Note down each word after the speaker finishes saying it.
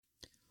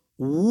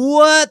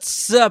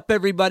What's up,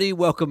 everybody?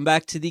 Welcome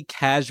back to the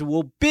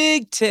Casual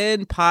Big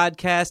Ten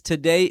Podcast.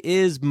 Today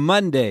is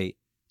Monday,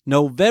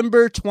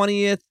 November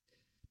 20th,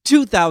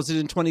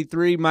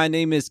 2023. My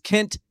name is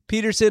Kent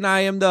Peterson. I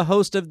am the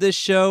host of this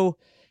show.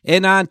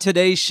 And on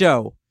today's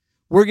show,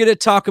 we're going to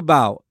talk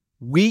about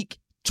Week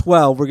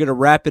 12. We're going to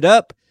wrap it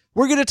up.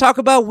 We're going to talk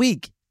about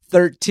Week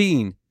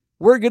 13.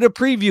 We're going to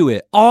preview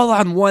it all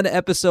on one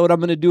episode. I'm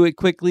going to do it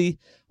quickly.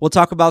 We'll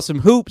talk about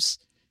some hoops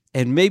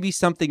and maybe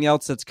something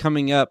else that's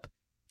coming up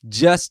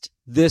just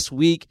this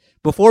week.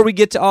 Before we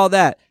get to all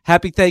that,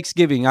 happy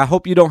Thanksgiving. I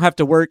hope you don't have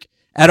to work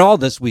at all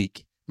this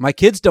week. My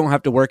kids don't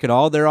have to work at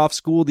all. They're off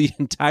school the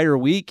entire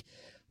week,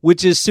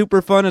 which is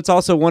super fun. It's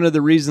also one of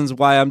the reasons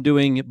why I'm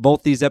doing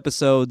both these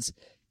episodes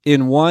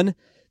in one.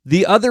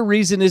 The other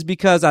reason is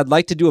because I'd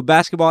like to do a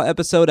basketball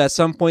episode at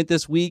some point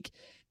this week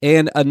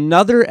and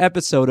another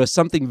episode of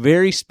something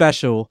very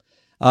special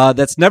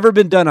that's never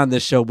been done on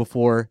this show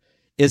before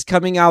is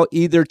coming out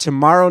either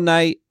tomorrow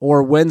night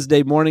or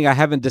Wednesday morning. I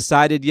haven't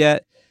decided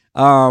yet.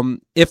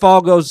 If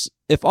all goes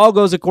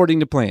according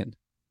to plan,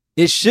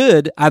 it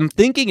should. I'm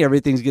thinking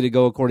everything's going to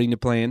go according to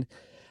plan.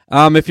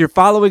 If you're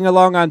following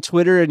along on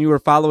Twitter and you were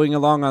following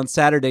along on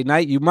Saturday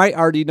night, you might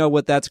already know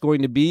what that's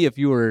going to be if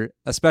you were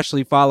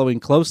especially following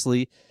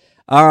closely.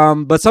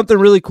 But something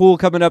really cool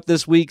coming up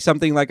this week,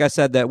 something, like I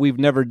said, that we've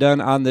never done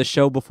on this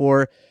show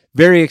before.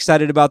 Very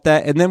excited about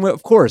that. And then,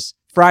 of course,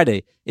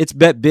 Friday, it's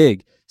Bet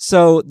Big.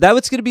 So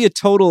that's going to be a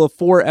total of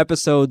 4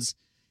 episodes.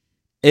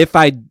 If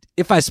I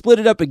split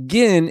it up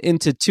again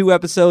into 2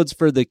 episodes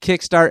for the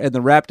Kickstart and the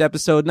Wrapped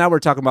episode, now we're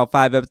talking about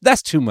 5 episodes.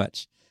 That's too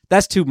much.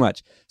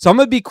 So I'm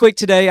going to be quick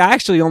today. I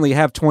actually only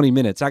have 20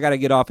 minutes. I got to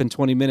get off in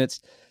 20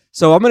 minutes.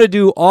 So I'm going to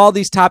do all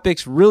these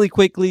topics really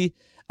quickly,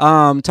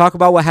 talk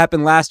about what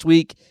happened last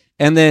week,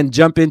 and then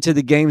jump into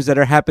the games that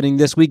are happening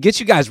this week. Get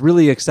you guys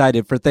really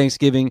excited for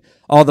Thanksgiving,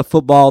 all the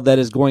football that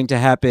is going to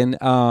happen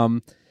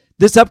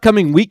this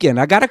upcoming weekend.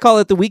 I got to call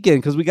it the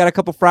weekend because we got a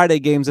couple Friday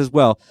games as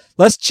well.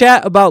 Let's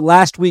chat about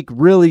last week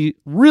really,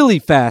 really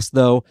fast,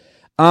 though.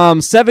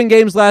 7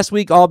 games last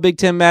week, all Big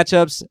Ten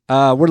matchups.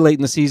 We're late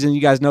in the season.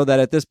 You guys know that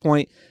at this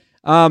point.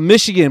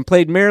 Michigan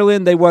played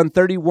Maryland. They won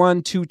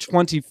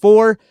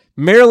 31-24.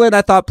 Maryland,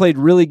 I thought, played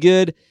really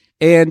good.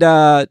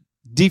 And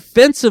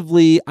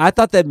defensively, I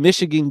thought that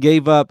Michigan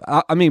gave up.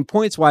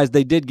 Points-wise,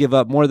 they did give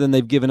up more than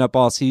they've given up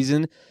all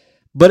season.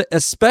 But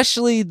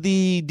especially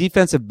the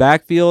defensive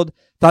backfield,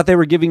 thought they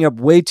were giving up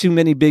way too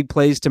many big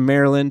plays to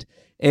Maryland.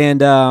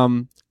 And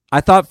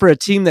I thought for a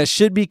team that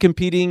should be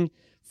competing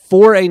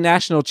for a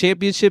national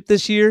championship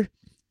this year,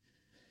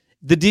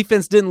 the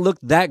defense didn't look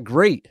that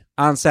great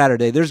on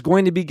Saturday. There's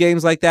going to be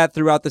games like that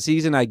throughout the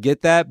season. I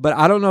get that. But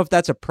I don't know if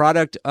that's a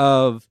product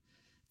of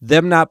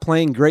them not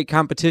playing great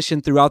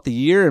competition throughout the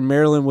year and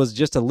Maryland was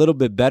just a little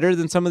bit better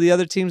than some of the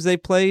other teams they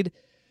played.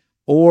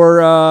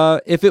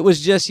 Or if it was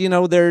just,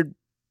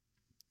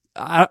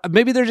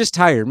 maybe they're just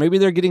tired. Maybe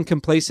they're getting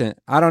complacent.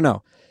 I don't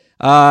know.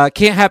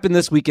 Can't happen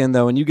this weekend,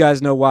 though, and you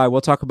guys know why. We'll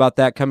talk about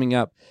that coming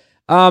up.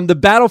 The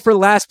battle for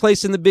last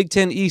place in the Big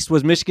Ten East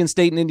was Michigan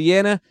State and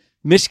Indiana.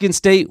 Michigan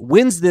State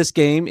wins this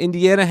game.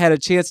 Indiana had a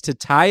chance to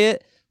tie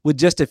it with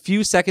just a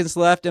few seconds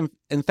left.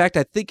 In fact,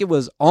 I think it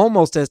was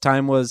almost as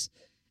time was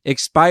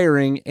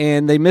expiring,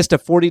 and they missed a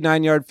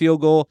 49-yard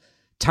field goal.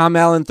 Tom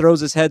Allen throws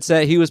his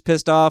headset. He was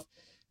pissed off.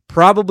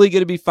 Probably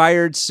going to be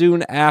fired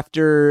soon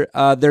after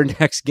their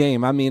next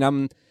game.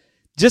 I'm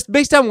just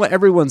based on what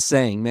everyone's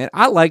saying, man.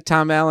 I like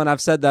Tom Allen.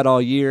 I've said that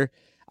all year.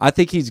 I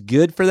think he's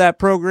good for that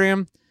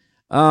program,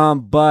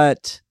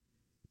 but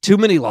too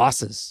many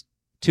losses.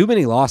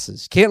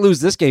 Can't lose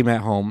this game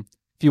at home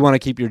if you want to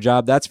keep your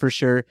job, that's for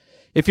sure.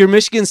 If you're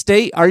Michigan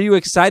State, are you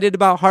excited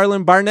about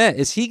Harlan Barnett?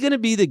 Is he going to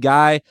be the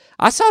guy?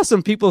 I saw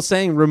some people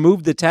saying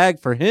remove the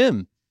tag for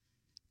him.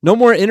 No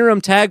more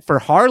interim tag for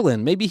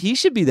Harlan. Maybe he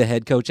should be the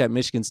head coach at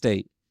Michigan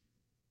State,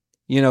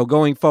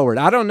 going forward.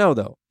 I don't know,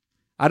 though.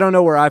 I don't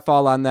know where I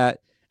fall on that.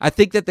 I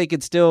think that they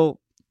could still,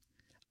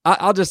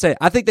 I'll just say,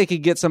 I think they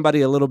could get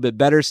somebody a little bit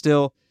better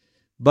still.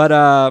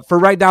 But for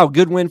right now,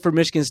 good win for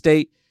Michigan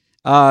State.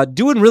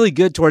 Doing really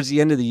good towards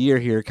the end of the year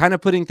here, kind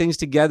of putting things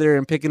together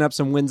and picking up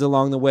some wins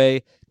along the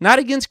way. Not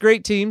against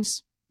great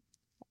teams.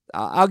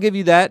 I'll give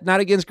you that. Not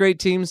against great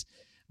teams,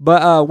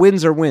 but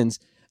wins are wins.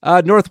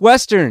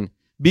 Northwestern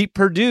beat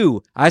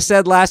Purdue. I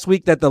said last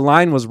week that the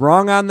line was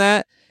wrong on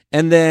that,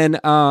 and then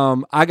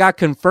I got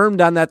confirmed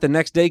on that the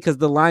next day because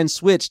the line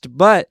switched.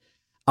 But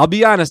I'll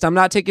be honest, I'm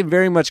not taking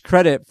very much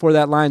credit for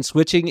that line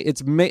switching. I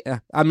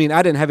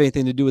didn't have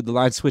anything to do with the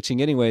line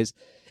switching anyways.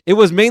 It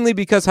was mainly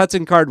because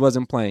Hudson Card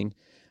wasn't playing.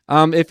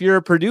 If you're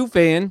a Purdue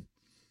fan,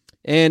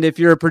 and if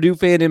you're a Purdue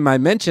fan in my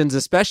mentions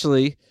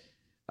especially,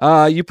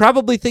 you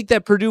probably think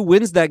that Purdue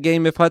wins that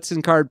game if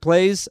Hudson Card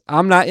plays.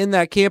 I'm not in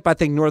that camp. I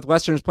think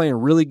Northwestern is playing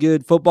really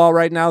good football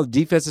right now. The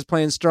defense is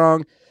playing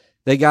strong.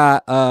 They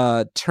got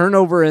a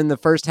turnover in the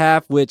first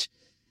half, which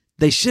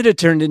they should have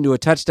turned into a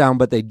touchdown,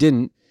 but they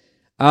didn't.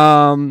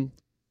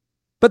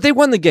 But they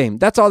won the game.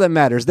 That's all that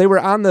matters. They were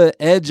on the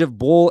edge of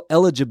bowl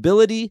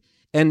eligibility,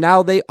 and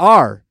now they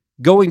are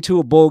going to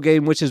a bowl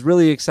game, which is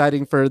really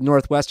exciting for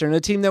Northwestern, a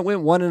team that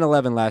went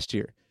 1-11 last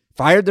year.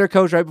 Fired their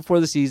coach right before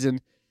the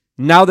season.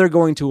 Now they're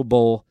going to a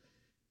bowl.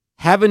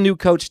 Have a new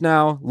coach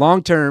now,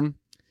 long-term.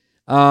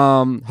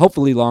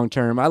 Hopefully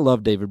long-term. I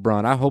love David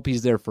Braun. I hope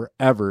he's there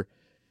forever.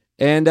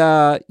 And,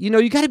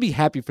 you got to be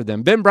happy for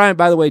them. Ben Bryant,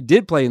 by the way,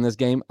 did play in this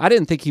game. I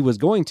didn't think he was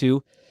going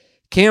to.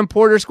 Cam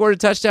Porter scored a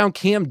touchdown.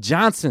 Cam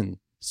Johnson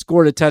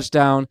scored a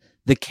touchdown.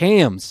 The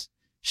Cams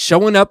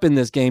showing up in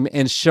this game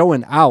and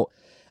showing out.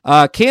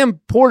 Cam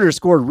Porter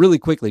scored really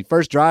quickly.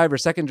 First drive or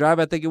second drive,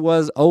 I think it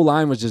was.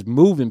 O-line was just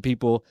moving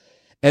people.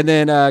 And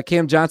then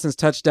Cam Johnson's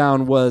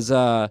touchdown was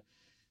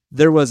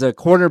there was a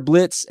corner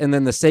blitz, and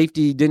then the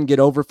safety didn't get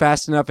over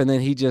fast enough, and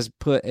then he just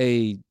put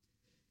a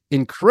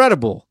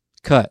incredible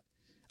cut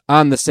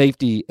on the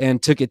safety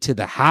and took it to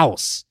the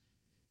house.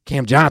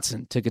 Cam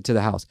Johnson took it to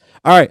the house.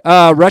 All right,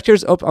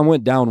 Rutgers. Oh, I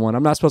went down one.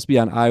 I'm not supposed to be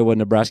on Iowa,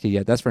 Nebraska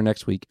yet. That's for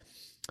next week.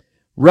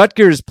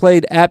 Rutgers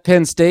played at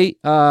Penn State.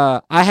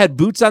 I had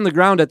boots on the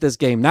ground at this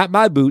game. Not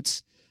my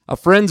boots, a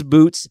friend's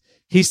boots.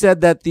 He said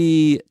that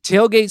the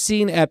tailgate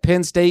scene at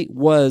Penn State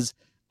was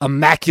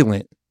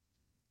immaculate.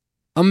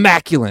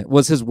 Immaculate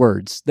was his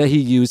words that he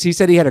used. He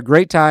said he had a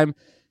great time.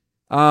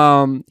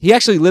 He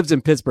actually lives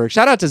in Pittsburgh.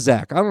 Shout out to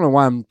Zach. I don't know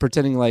why I'm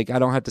pretending like I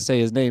don't have to say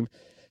his name.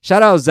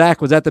 Shout out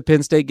Zach was at the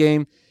Penn State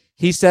game.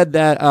 He said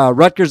that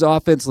Rutgers'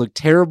 offense looked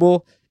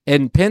terrible,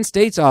 and Penn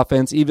State's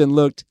offense even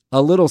looked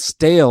a little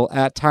stale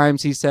at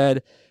times, he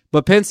said.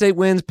 But Penn State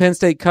wins. Penn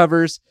State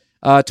covers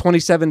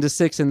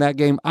 27-6 in that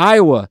game.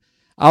 Iowa,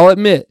 I'll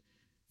admit,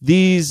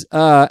 these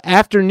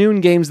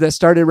afternoon games that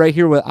started right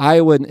here with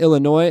Iowa and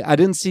Illinois, I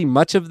didn't see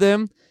much of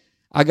them.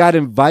 I got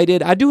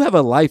invited. I do have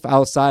a life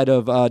outside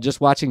of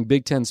just watching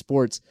Big Ten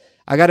sports.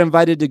 I got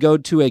invited to go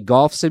to a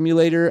golf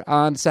simulator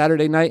on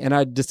Saturday night, and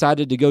I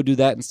decided to go do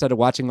that instead of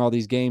watching all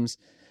these games.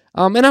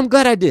 And I'm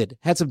glad I did.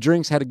 Had some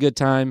drinks, had a good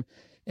time,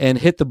 and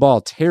hit the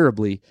ball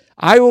terribly.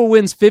 Iowa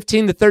wins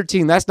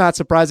 15-13. That's not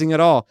surprising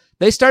at all.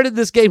 They started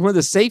this game with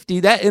a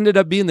safety. That ended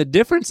up being the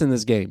difference in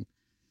this game.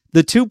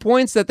 The 2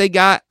 points that they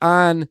got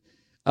on,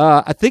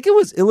 I think it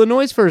was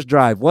Illinois' first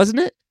drive, wasn't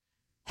it?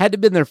 Had to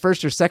have been their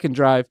first or second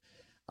drive.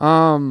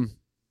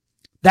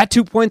 That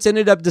 2 points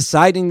ended up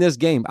deciding this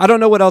game. I don't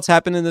know what else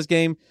happened in this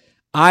game.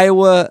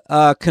 Iowa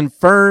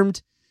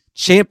confirmed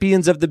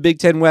champions of the Big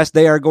Ten West.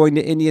 They are going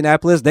to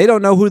Indianapolis. They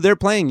don't know who they're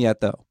playing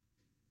yet, though.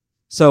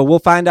 So we'll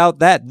find out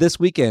that this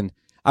weekend.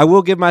 I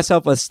will give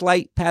myself a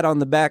slight pat on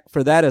the back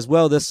for that as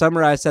well. This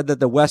summer, I said that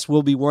the West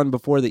will be won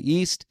before the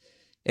East,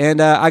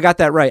 and I got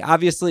that right.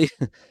 Obviously,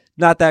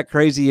 not that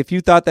crazy. If you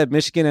thought that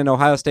Michigan and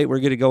Ohio State were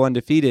going to go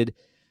undefeated,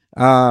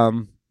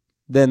 then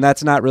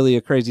that's not really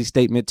a crazy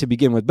statement to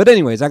begin with. But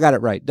anyways, I got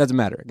it right. Doesn't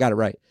matter. I got it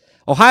right.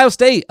 Ohio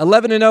State,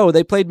 11-0.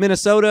 They played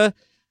Minnesota.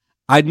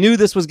 I knew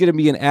this was going to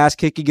be an ass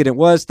kicking, and it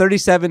was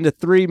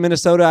 37-3.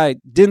 Minnesota, I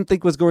didn't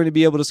think was going to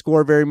be able to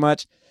score very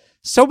much.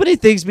 So many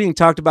things being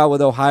talked about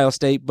with Ohio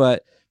State,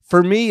 but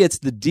for me, it's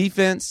the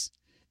defense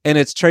and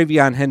it's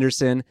Travion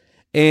Henderson.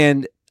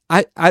 And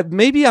I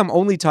maybe I'm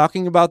only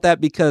talking about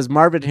that because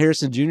Marvin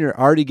Harrison Jr.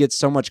 already gets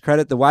so much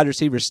credit. The wide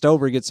receiver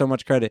Stover gets so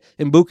much credit.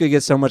 And Mbuka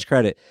gets so much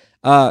credit.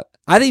 I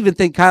even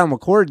think Kyle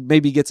McCord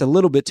maybe gets a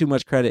little bit too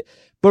much credit.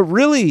 But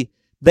really,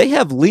 they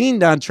have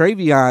leaned on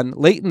Travion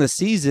late in the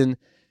season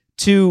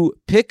to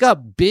pick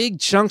up big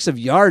chunks of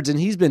yards, and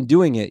he's been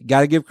doing it.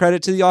 Got to give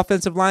credit to the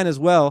offensive line as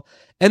well.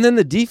 And then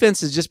the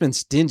defense has just been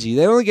stingy.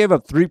 They only gave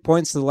up 3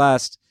 points to the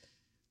last.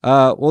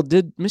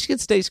 Did Michigan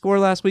State score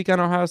last week on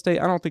Ohio State?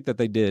 I don't think that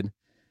they did.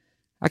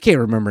 I can't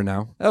remember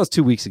now. That was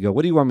 2 weeks ago.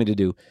 What do you want me to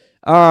do?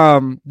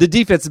 The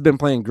defense has been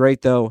playing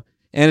great, though,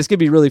 and it's going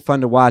to be really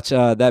fun to watch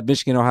that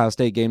Michigan-Ohio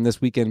State game this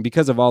weekend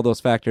because of all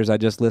those factors I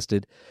just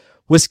listed.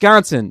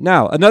 Wisconsin.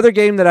 Now, another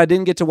game that I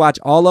didn't get to watch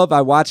all of.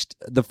 I watched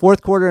the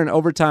fourth quarter and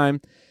overtime.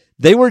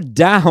 They were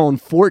down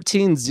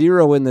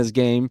 14-0 in this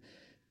game.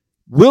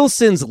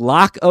 Wilson's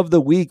lock of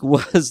the week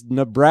was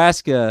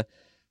Nebraska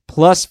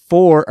 +4,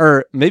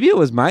 or maybe it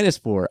was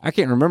 -4. I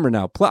can't remember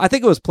now. I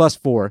think it was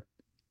 +4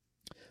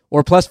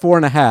 or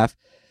 +4.5.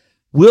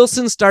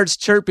 Wilson starts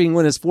chirping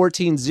when it's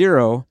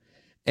 14-0,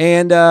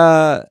 and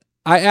I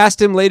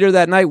asked him later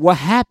that night what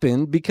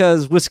happened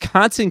because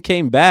Wisconsin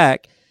came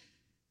back,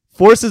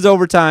 forces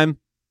overtime.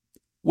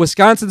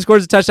 Wisconsin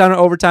scores a touchdown in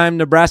overtime.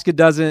 Nebraska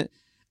doesn't.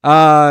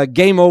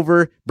 Game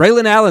over.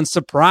 Braylon Allen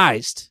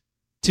surprised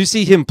to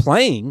see him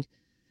playing.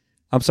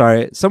 I'm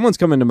sorry. Someone's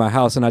coming to my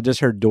house, and I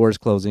just heard doors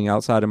closing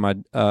outside of my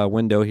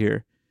window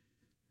here.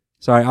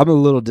 Sorry, I'm a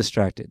little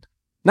distracted.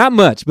 Not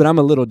much, but I'm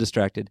a little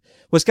distracted.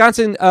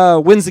 Wisconsin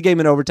wins the game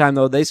in overtime,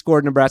 though. They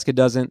scored. Nebraska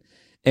doesn't.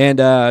 And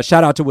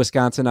shout out to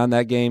Wisconsin on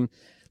that game.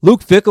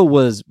 Luke Fickell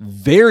was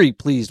very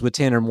pleased with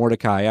Tanner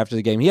Mordecai after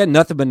the game. He had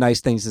nothing but nice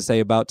things to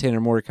say about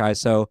Tanner Mordecai.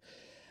 So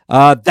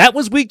that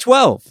was week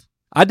 12.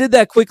 I did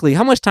that quickly.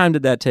 How much time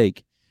did that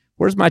take?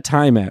 Where's my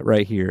time at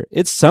right here?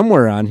 It's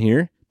somewhere on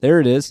here. There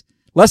it is.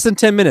 Less than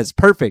 10 minutes.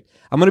 Perfect.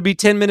 I'm going to be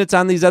 10 minutes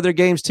on these other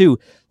games too.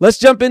 Let's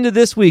jump into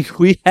this week.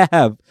 We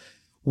have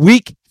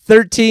week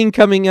 13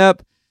 coming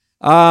up.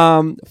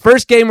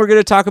 First game we're going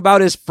to talk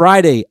about is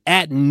Friday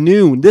at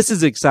noon. This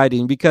is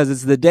exciting because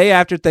it's the day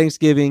after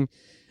Thanksgiving.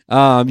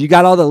 You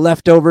got all the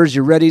leftovers.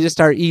 You're ready to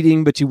start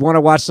eating, but you want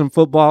to watch some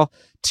football.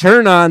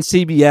 Turn on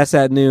CBS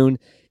at noon.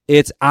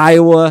 It's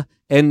Iowa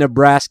and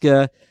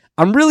Nebraska.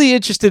 I'm really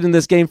interested in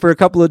this game for a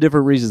couple of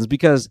different reasons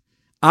because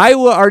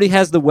Iowa already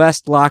has the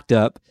West locked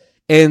up,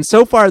 and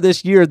so far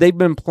this year they've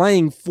been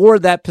playing for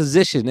that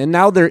position, and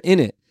now they're in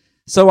it.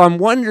 So I'm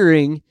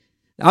wondering,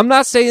 I'm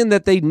not saying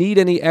that they need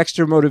any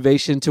extra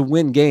motivation to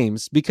win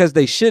games because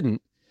they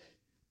shouldn't,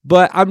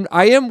 but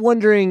I am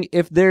wondering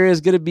if there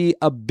is going to be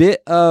a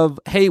bit of,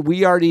 hey,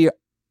 we already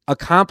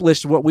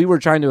accomplished what we were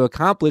trying to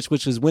accomplish,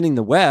 which is winning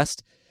the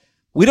West.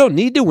 We don't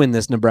need to win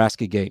this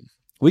Nebraska game.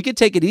 We could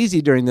take it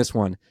easy during this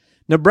one.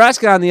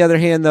 Nebraska, on the other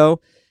hand,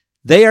 though,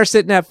 they are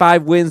sitting at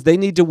 5 wins. They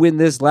need to win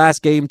this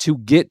last game to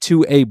get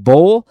to a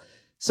bowl.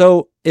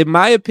 So, in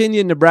my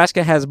opinion,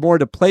 Nebraska has more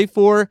to play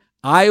for.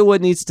 Iowa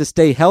needs to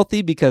stay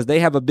healthy because they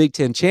have a Big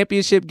Ten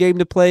championship game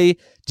to play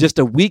just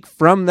a week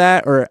from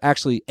that, or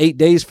actually 8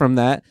 days from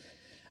that.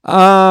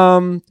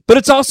 But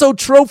it's also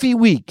trophy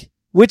week,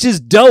 which is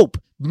dope.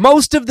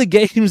 Most of the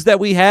games that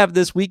we have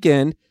this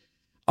weekend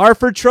are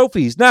for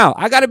trophies. Now,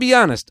 I got to be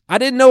honest. I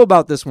didn't know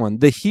about this one,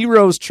 the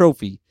Heroes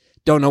Trophy.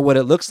 Don't know what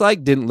it looks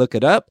like. Didn't look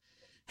it up.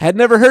 Had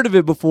never heard of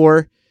it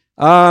before.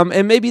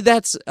 And maybe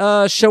that's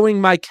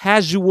showing my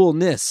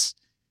casualness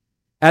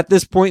at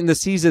this point in the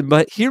season.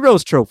 But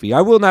Heroes Trophy, I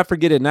will not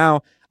forget it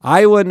now.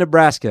 Iowa and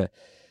Nebraska.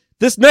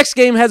 This next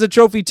game has a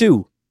trophy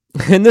too.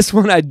 And this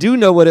one I do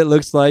know what it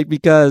looks like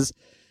because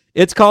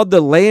it's called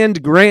the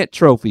Land Grant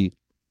Trophy.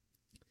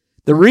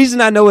 The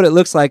reason I know what it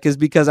looks like is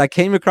because I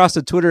came across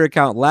a Twitter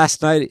account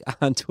last night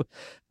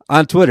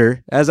on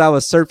Twitter as I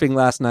was surfing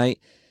last night.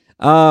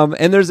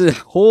 And there's a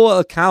whole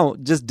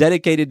account just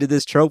dedicated to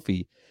this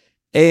trophy.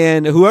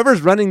 And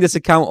whoever's running this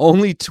account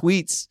only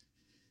tweets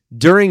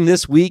during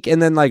this week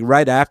and then like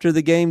right after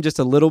the game, just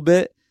a little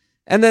bit.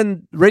 And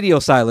then radio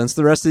silence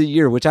the rest of the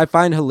year, which I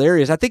find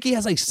hilarious. I think he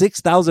has like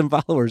 6,000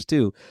 followers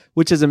too,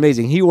 which is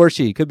amazing. He or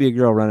she, could be a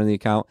girl running the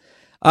account.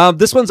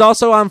 This one's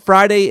also on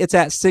Friday. It's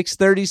at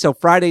 6:30. So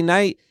Friday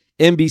night,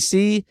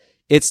 NBC.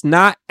 It's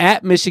not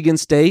at Michigan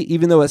State,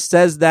 even though it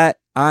says that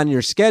on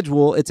your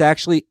schedule. It's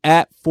actually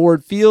at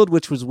Ford Field,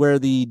 which was where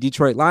the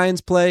Detroit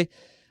Lions play.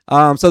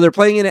 So they're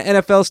playing in an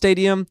NFL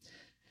stadium.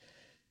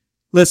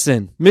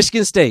 Listen,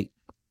 Michigan State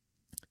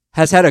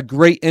has had a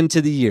great end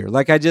to the year.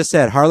 Like I just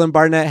said, Harlan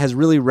Barnett has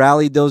really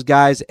rallied those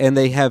guys, and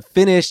they have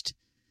finished.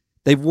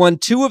 They've won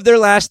 2 of their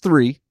last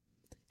 3,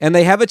 and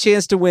they have a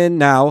chance to win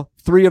now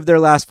 3 of their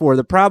last 4.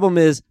 The problem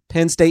is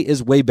Penn State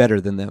is way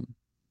better than them.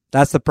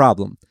 That's the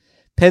problem.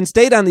 Penn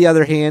State, on the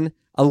other hand,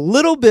 a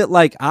little bit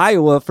like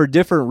Iowa for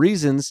different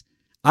reasons.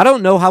 I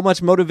don't know how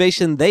much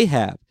motivation they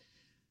have,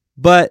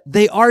 but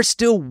they are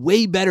still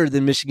way better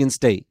than Michigan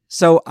State.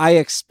 So I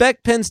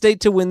expect Penn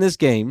State to win this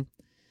game.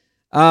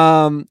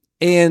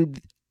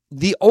 And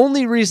the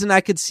only reason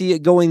I could see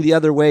it going the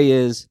other way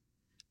is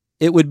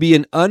it would be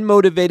an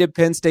unmotivated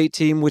Penn State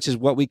team, which is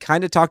what we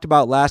kind of talked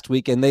about last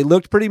week, and they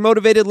looked pretty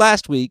motivated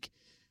last week.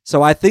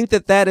 So I think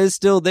that is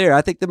still there.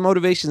 I think the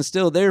motivation is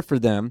still there for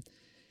them.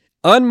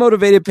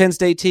 Unmotivated Penn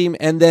State team,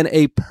 and then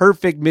a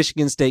perfect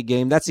Michigan State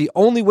game. That's the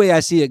only way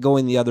I see it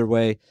going the other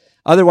way.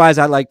 Otherwise,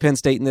 I like Penn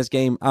State in this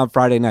game on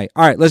Friday night.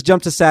 All right, let's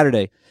jump to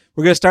Saturday.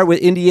 We're going to start with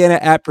Indiana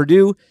at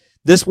Purdue.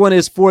 This one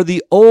is for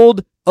the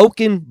Old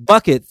Oaken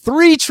Bucket.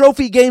 3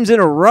 trophy games in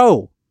a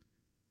row.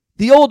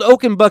 The Old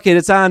Oaken Bucket.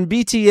 It's on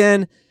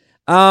BTN.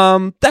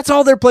 That's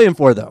all they're playing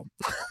for, though.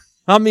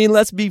 I mean,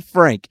 let's be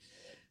frank.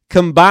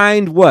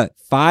 Combined, what?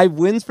 5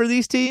 wins for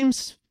these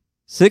teams?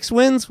 6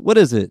 wins? What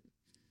is it?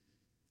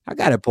 I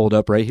got it pulled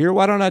up right here.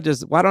 Why don't I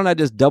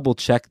just double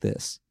check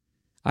this?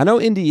 I know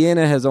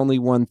Indiana has only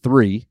won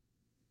 3.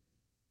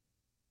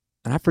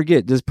 And I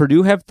forget, does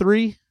Purdue have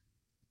 3?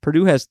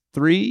 Purdue has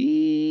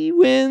 3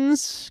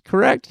 wins,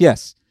 correct?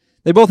 Yes.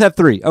 They both have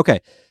 3.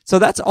 Okay. So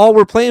that's all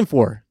we're playing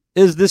for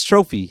is this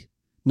trophy.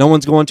 No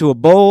one's going to a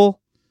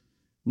bowl.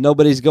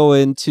 Nobody's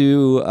going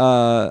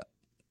to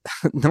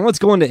no one's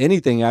going to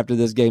anything after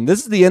this game.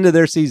 This is the end of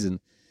their season.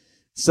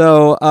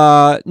 So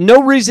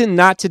no reason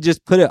not to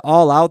just put it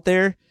all out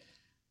there.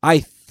 I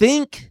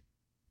think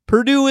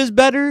Purdue is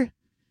better.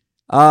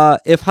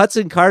 If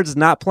Hudson Card's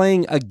not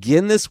playing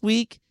again this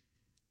week,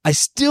 I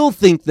still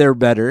think they're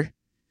better.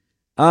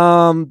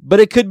 But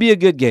it could be a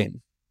good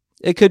game.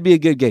 It could be a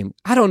good game.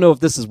 I don't know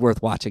if this is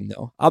worth watching,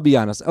 though. I'll be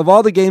honest. Of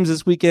all the games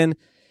this weekend,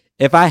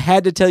 if I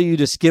had to tell you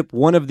to skip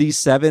one of these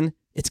 7,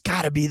 it's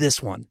got to be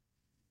this one.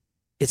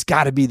 It's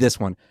got to be this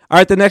one. All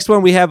right, the next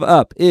one we have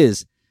up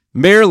is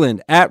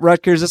Maryland at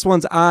Rutgers. This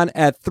one's on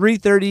at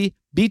 3:30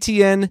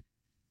 BTN.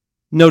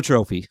 No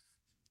trophy.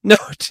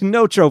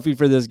 No trophy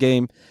for this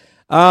game.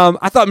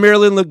 I thought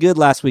Maryland looked good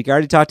last week. I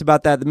already talked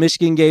about that. The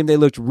Michigan game, they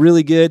looked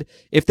really good.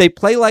 If they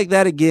play like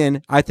that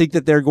again, I think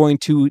that they're going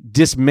to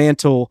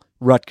dismantle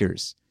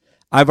Rutgers.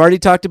 I've already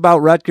talked about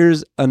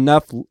Rutgers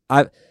enough.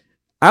 I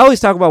always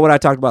talk about what I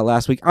talked about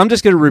last week. I'm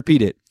just going to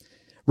repeat it.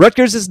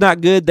 Rutgers is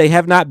not good. They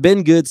have not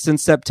been good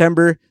since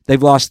September.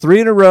 They've lost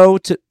 3 in a row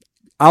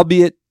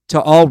albeit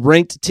to all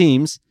ranked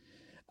teams.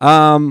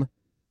 What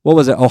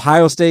was it?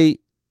 Ohio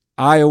State,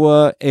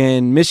 Iowa,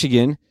 and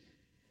Michigan.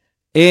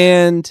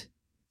 And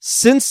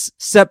since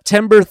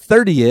September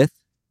 30th,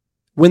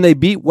 when they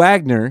beat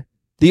Wagner,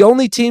 the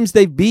only teams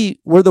they beat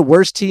were the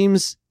worst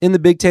teams in the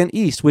Big Ten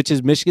East, which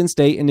is Michigan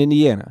State and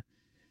Indiana.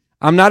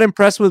 I'm not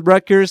impressed with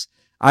Rutgers.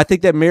 I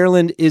think that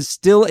Maryland is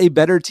still a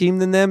better team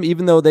than them,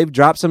 even though they've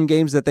dropped some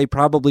games that they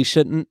probably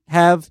shouldn't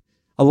have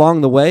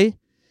along the way.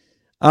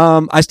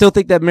 I still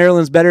think that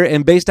Maryland's better,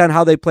 and based on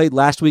how they played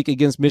last week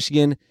against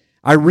Michigan,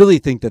 I really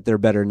think that they're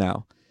better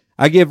now.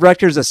 I give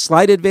Rutgers a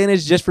slight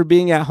advantage just for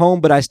being at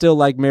home, but I still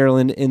like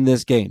Maryland in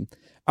this game.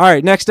 All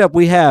right, next up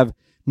we have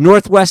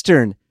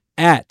Northwestern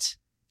at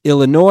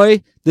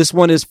Illinois. This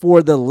one is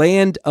for the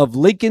Land of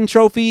Lincoln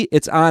Trophy.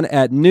 It's on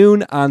at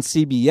noon on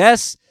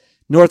CBS.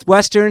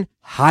 Northwestern,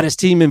 hottest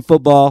team in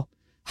football,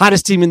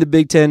 hottest team in the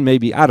Big Ten,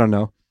 maybe. I don't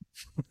know.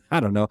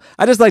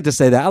 I just like to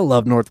say that. I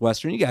love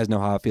Northwestern. You guys know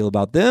how I feel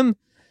about them.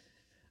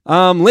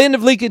 Land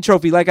of Lincoln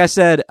Trophy, like I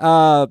said,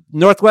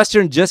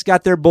 Northwestern just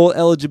got their bowl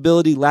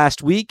eligibility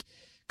last week.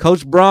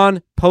 Coach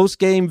Braun,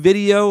 post-game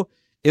video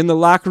in the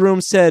locker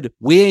room said,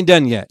 "We ain't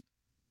done yet."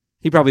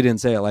 He probably didn't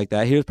say it like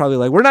that. He was probably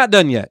like, "We're not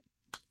done yet.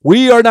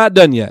 We are not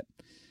done yet."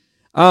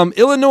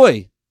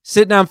 Illinois,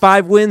 sitting on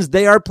 5 wins.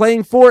 They are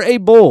playing for a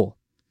bowl.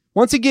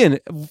 Once again,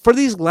 for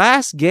these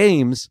last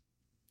games,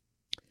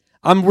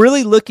 I'm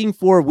really looking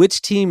for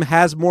which team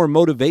has more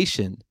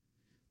motivation.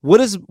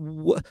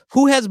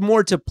 Who has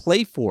more to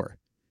play for?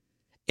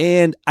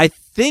 And I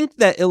think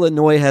that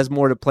Illinois has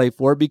more to play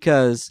for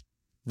because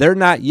they're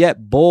not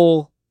yet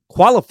bowl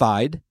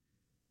qualified,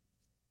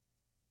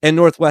 and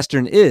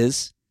Northwestern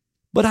is.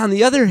 But on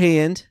the other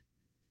hand,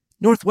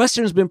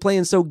 Northwestern's been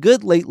playing so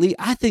good lately,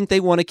 I think they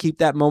want to keep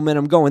that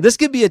momentum going. This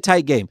could be a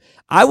tight game.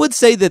 I would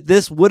say that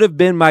this would have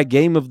been my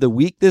game of the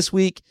week this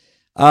week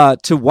to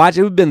watch.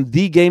 It would have been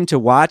the game to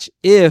watch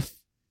if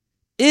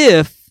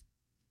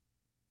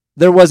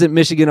there wasn't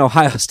Michigan,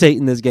 Ohio State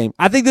in this game.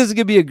 I think this is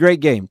going to be a great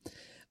game.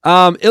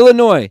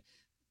 Illinois,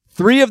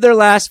 3 of their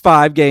last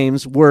 5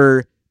 games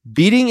were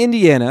beating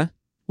Indiana,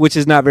 which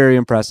is not very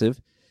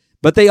impressive,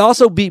 but they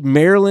also beat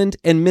Maryland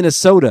and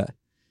Minnesota.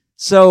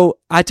 So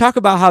I talk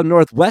about how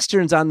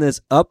Northwestern's on this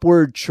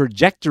upward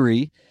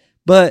trajectory,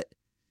 but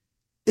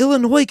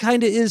Illinois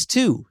kind of is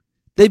too.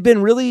 They've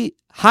been really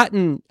hot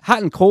and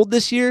cold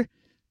this year,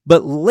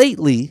 but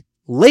lately,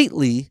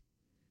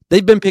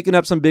 they've been picking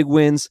up some big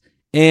wins.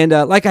 And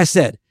like I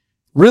said,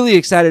 really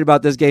excited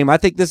about this game. I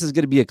think this is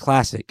going to be a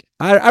classic.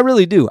 I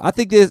really do. I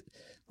think this,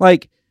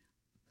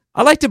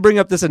 I like to bring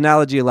up this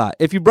analogy a lot.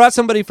 If you brought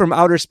somebody from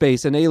outer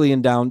space, an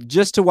alien, down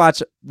just to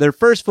watch their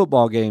first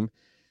football game,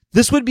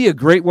 this would be a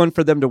great one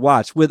for them to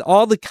watch. With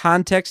all the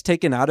context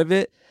taken out of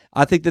it,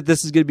 I think that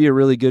this is going to be a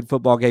really good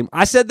football game.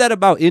 I said that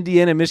about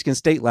Indiana and Michigan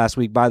State last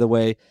week, by the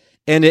way,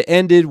 and it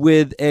ended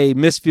with a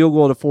missed field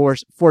goal to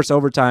force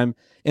overtime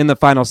in the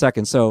final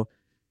second. So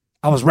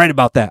I was right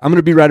about that. I'm going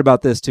to be right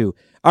about this too.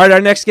 All right,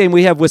 our next game,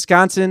 we have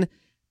Wisconsin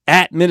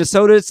at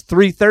Minnesota. It's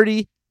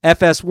 3:30,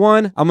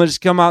 FS1. I'm going to just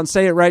come out and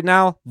say it right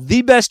now.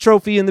 The best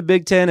trophy in the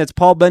Big Ten. It's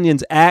Paul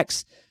Bunyan's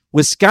axe.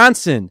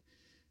 Wisconsin,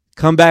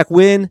 comeback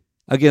win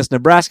against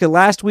Nebraska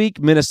last week.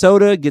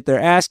 Minnesota get their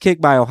ass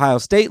kicked by Ohio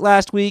State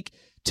last week.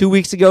 2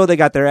 weeks ago, they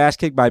got their ass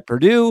kicked by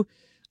Purdue.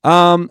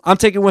 I'm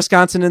taking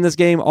Wisconsin in this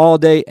game all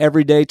day,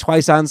 every day,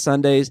 twice on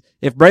Sundays.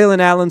 If Braylon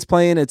Allen's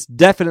playing, it's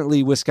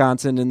definitely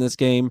Wisconsin in this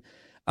game.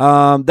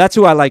 That's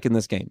who I like in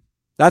this game.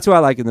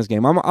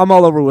 I'm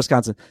all over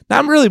Wisconsin.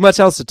 Not really much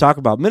else to talk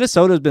about.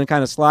 Minnesota's been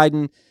kind of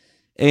sliding,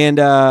 and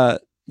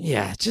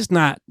just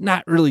not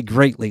really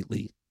great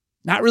lately.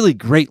 Not really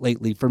great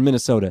lately for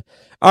Minnesota.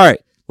 All right.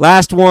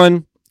 Last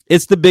one,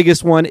 it's the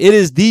biggest one. It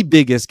is the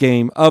biggest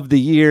game of the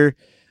year.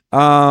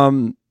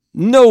 No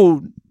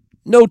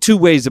two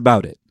ways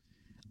about it.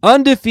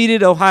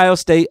 Undefeated Ohio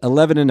State,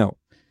 11-0.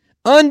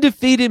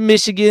 Undefeated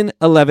Michigan,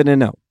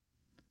 11-0.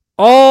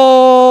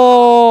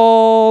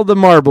 All the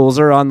marbles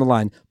are on the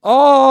line.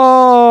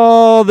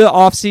 All the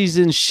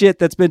offseason shit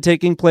that's been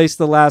taking place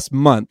the last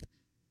month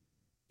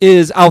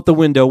is out the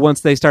window once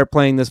they start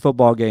playing this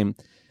football game.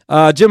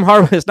 Jim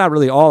Harbaugh, it's not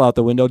really all out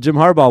the window. Jim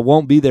Harbaugh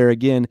won't be there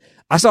again.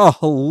 I saw a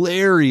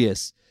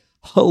hilarious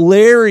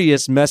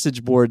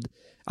message board.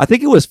 I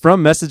think it was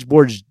from Message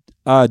Board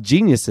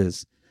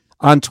Geniuses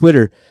on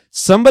Twitter.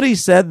 Somebody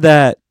said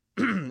that,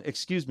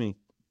 excuse me.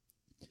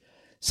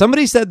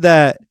 Somebody said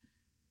that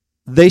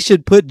they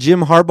should put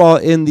Jim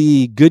Harbaugh in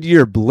the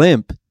Goodyear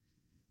blimp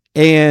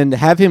and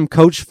have him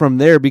coach from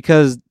there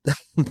because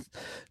I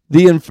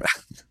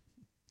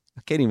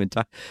can't even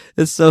talk.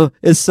 It's so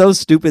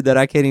stupid that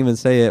I can't even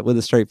say it with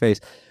a straight face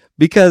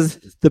because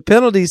the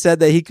penalty said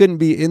that he couldn't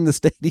be in the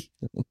stadium.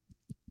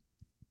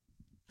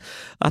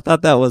 I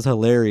thought that was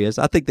hilarious.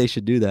 I think they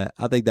should do that.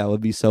 I think that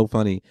would be so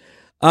funny.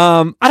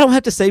 I don't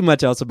have to say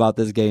much else about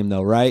this game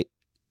though, right?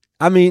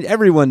 I mean,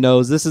 everyone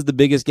knows this is the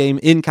biggest game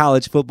in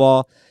college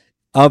football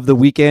of the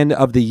weekend,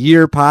 of the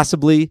year,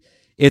 possibly.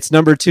 It's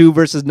number 2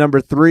 versus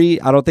number 3.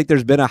 I don't think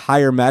there's been a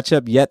higher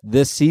matchup yet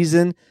this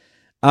season.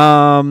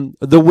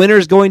 The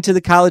winner's going to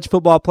the college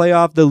football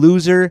playoff. The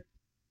loser,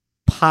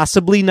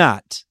 possibly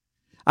not.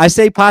 I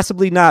say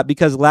possibly not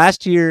because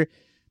last year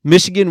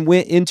Michigan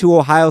went into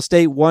Ohio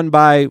State, won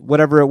by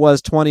whatever it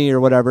was, 20 or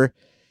whatever,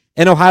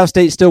 and Ohio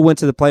State still went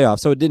to the playoff,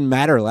 so it didn't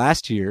matter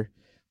last year.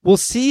 We'll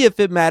see if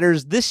it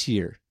matters this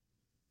year.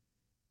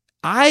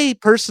 I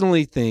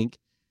personally think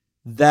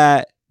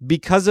that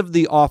because of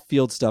the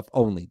off-field stuff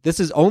only, this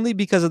is only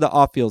because of the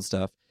off-field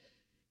stuff,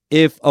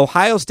 if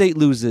Ohio State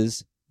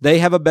loses, they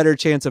have a better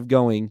chance of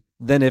going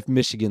than if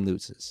Michigan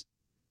loses.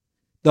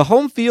 The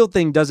home field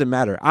thing doesn't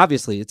matter.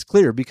 Obviously, it's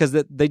clear because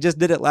they just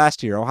did it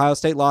last year. Ohio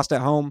State lost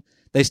at home.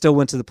 They still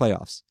went to the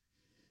playoffs.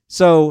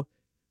 So,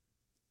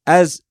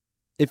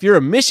 if you're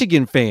a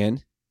Michigan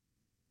fan,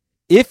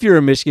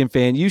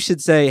 you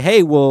should say,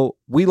 hey, well,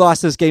 we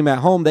lost this game at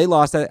home. They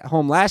lost at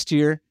home last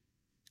year.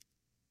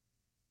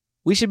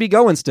 We should be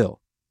going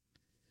still.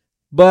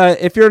 But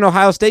if you're an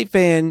Ohio State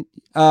fan,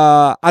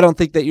 I don't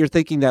think that you're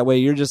thinking that way.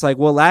 You're just like,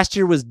 well, last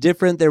year was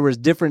different. There was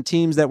different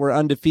teams that were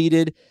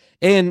undefeated.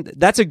 And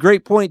that's a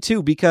great point,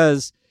 too,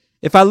 because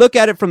if I look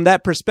at it from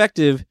that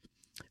perspective,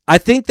 I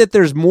think that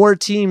there's more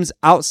teams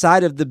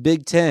outside of the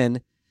Big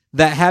Ten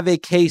that have a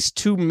case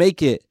to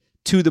make it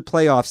to the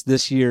playoffs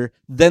this year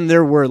than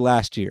there were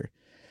last year.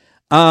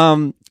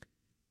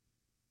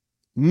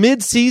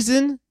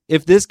 Mid-season,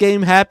 if this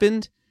game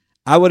happened,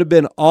 I would have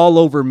been all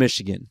over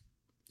Michigan.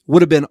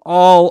 Would have been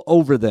all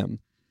over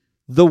them.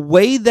 The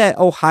way that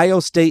Ohio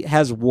State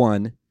has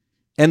won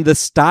and the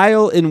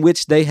style in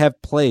which they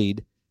have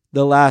played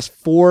the last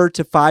 4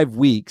 to 5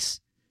 weeks,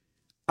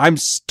 I'm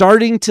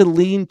starting to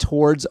lean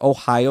towards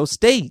Ohio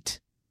State.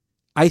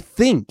 I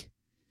think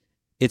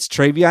it's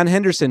Travion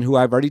Henderson, who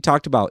I've already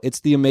talked about. It's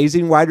the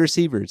amazing wide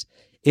receivers.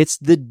 It's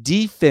the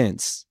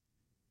defense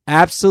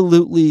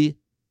absolutely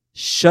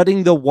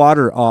shutting the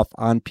water off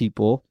on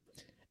people.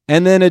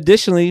 And then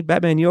additionally,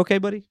 Batman, you okay,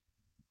 buddy?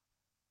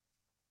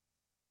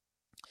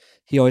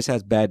 He always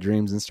has bad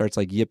dreams and starts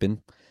like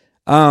yipping.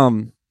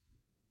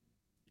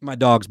 My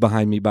dog's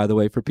behind me, by the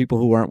way, for people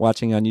who aren't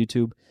watching on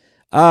YouTube.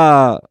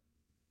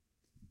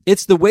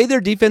 It's the way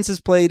their defense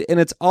is played, and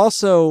it's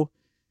also,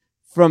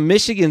 from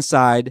Michigan's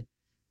side,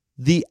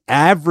 the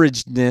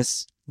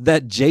averageness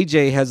that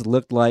JJ has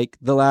looked like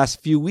the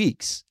last few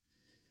weeks.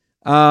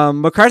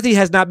 McCarthy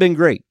has not been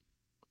great.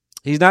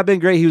 He's not been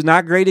great. He was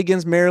not great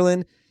against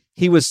Maryland.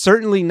 He was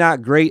certainly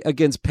not great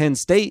against Penn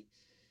State,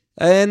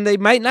 and they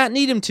might not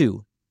need him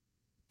to.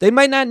 They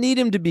might not need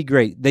him to be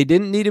great. They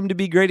didn't need him to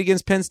be great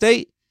against Penn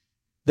State.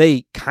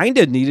 They kind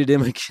of needed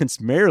him against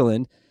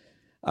Maryland.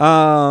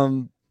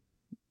 And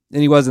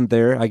he wasn't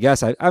there, I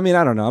guess. I mean,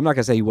 I don't know. I'm not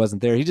going to say he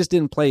wasn't there. He just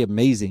didn't play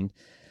amazing.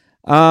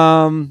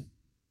 Yeah,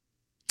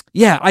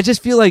 I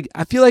feel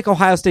like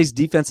Ohio State's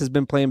defense has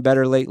been playing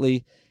better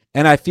lately,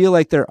 and I feel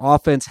like their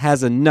offense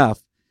has enough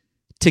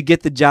to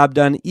get the job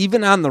done,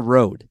 even on the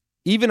road.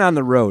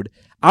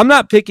 I'm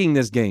not picking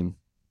this game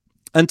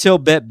until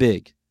bet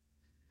big.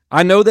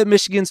 I know that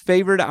Michigan's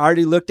favored. I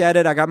already looked at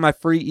it. I got my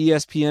free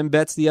ESPN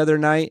bets the other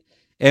night,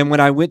 and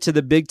when I went to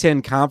the Big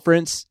Ten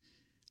Conference,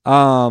 it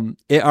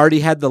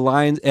already had the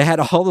lines. It had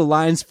all the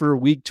lines for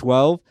Week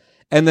 12,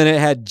 and then it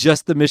had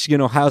just the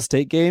Michigan-Ohio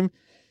State game.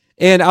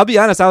 And I'll be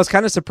honest, I was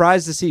kind of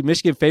surprised to see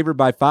Michigan favored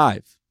by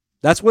 5.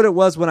 That's what it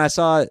was when I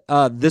saw it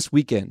this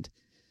weekend.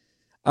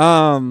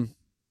 But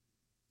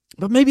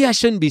maybe I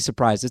shouldn't be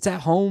surprised. It's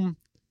at home.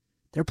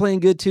 They're playing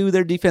good too.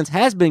 Their defense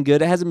has been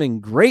good. It hasn't been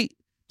great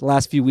the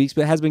last few weeks,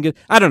 but it has been good.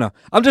 I don't know.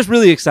 I'm just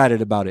really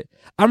excited about it.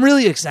 I'm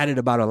really excited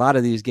about a lot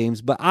of these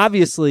games, but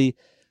obviously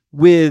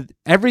with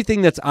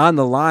everything that's on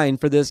the line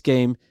for this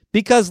game,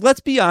 because let's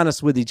be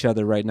honest with each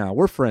other right now.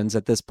 We're friends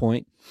at this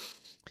point.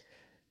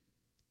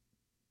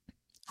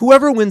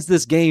 Whoever wins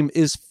this game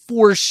is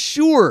for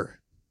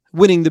sure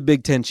winning the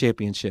Big Ten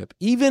championship.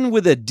 Even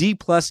with a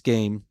D-plus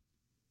game,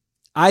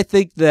 I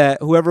think that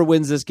whoever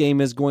wins this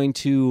game is going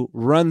to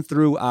run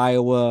through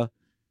Iowa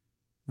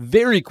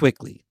very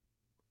quickly.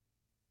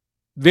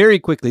 Very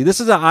quickly. This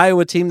is an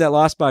Iowa team that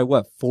lost by,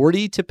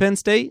 40 to Penn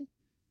State?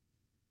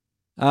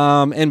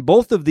 And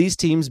both of these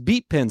teams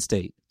beat Penn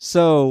State.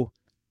 So,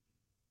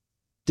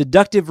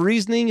 deductive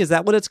reasoning, is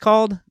that what it's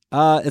called?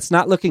 It's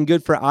not looking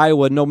good for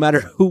Iowa no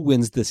matter who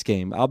wins this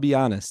game. I'll be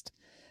honest.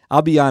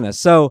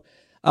 So,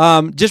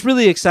 just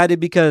really excited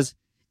because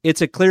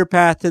it's a clear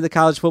path to the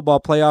college football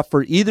playoff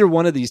for either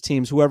one of these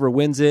teams, whoever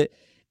wins it.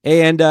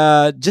 And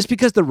just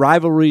because the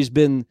rivalry's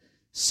been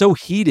so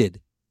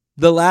heated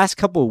the last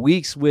couple of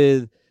weeks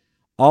with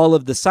all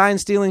of the sign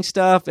stealing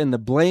stuff and the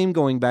blame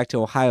going back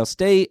to Ohio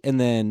State, and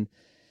then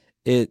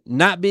it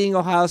not being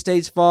Ohio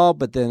State's fault,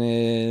 but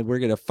then we're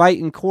going to fight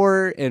in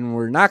court, and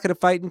we're not going to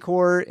fight in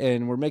court,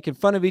 and we're making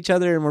fun of each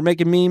other, and we're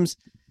making memes.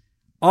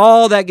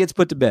 All that gets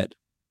put to bed.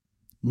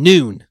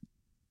 Noon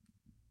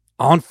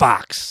on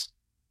Fox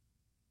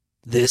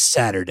this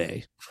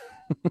Saturday.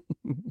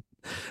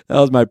 That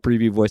was my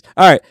preview voice.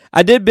 All right.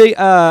 I did big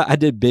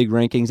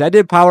rankings. I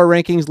did power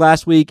rankings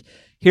last week.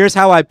 Here's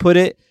how I put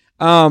it.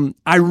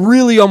 I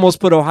really almost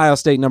put Ohio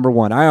State number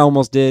 1. I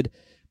almost did,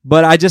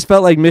 but I just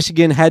felt like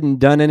Michigan hadn't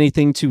done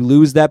anything to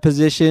lose that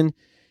position.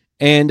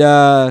 And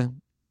I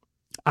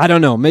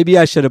don't know. Maybe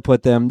I should have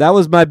put them. That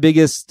was my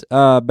biggest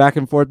back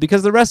and forth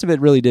because the rest of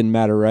it really didn't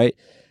matter, right?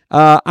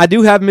 I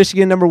do have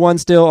Michigan number 1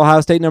 still,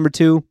 Ohio State number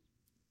 2.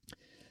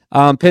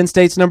 Penn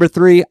State's number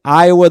 3,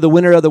 Iowa, the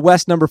winner of the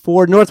West, number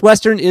 4.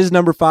 Northwestern is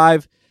number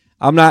 5.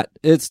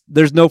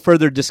 There's no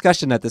further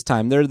discussion at this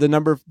time. They're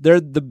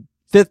the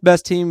 5th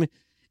best team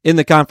in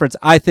the conference,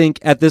 I think,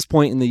 at this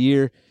point in the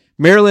year.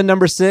 Maryland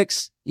number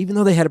 6, even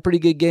though they had a pretty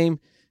good game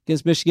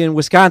against Michigan.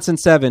 Wisconsin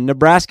 7.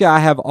 Nebraska I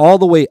have all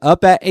the way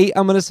up at 8,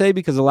 I'm going to say,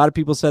 because a lot of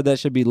people said that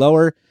should be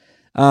lower.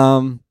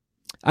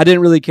 I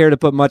didn't really care to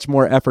put much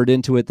more effort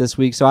into it this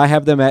week, so I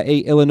have them at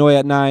 8, Illinois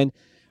at 9.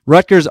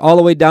 Rutgers all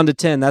the way down to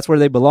 10. That's where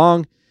they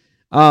belong.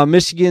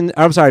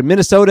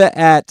 Minnesota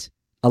at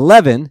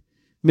 11.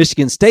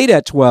 Michigan State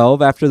at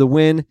 12 after the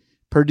win.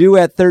 Purdue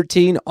at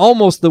 13,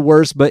 almost the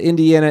worst, but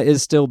Indiana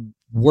is still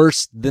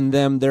worse than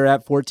them. They're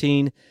at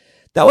 14.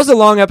 That was a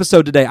long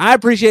episode today. I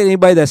appreciate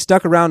anybody that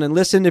stuck around and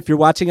listened. If you're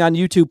watching on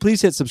YouTube,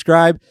 please hit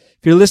subscribe.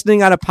 If you're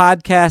listening on a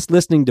podcast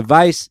listening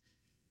device,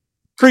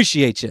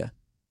 appreciate you.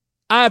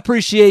 I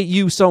appreciate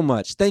you so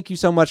much. Thank you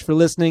so much for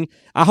listening.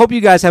 I hope you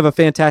guys have a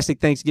fantastic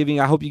Thanksgiving.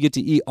 I hope you get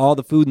to eat all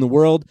the food in the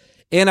world,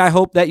 and I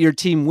hope that your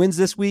team wins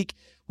this week.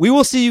 We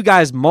will see you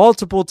guys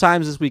multiple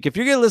times this week. If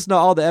you're going to listen to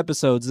all the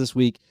episodes this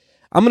week,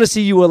 I'm going to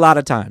see you a lot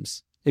of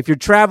times. If you're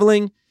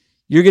traveling,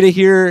 you're going to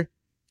hear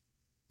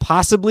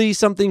possibly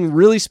something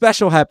really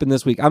special happen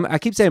this week. I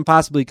keep saying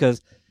possibly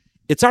because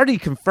it's already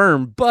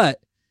confirmed,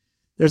 but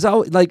there's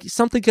always,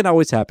 something can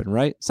always happen,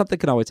 right? Something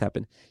can always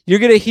happen. You're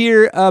going to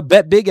hear a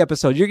Bet Big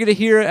episode. You're going to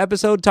hear an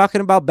episode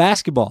talking about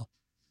basketball.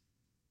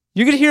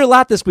 You're going to hear a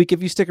lot this week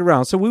if you stick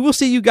around. So we will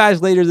see you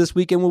guys later this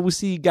week, and we will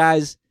see you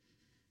guys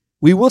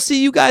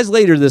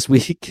later this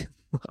week.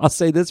 I'll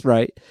say this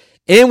right.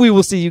 And we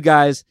will see you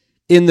guys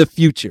in the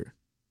future.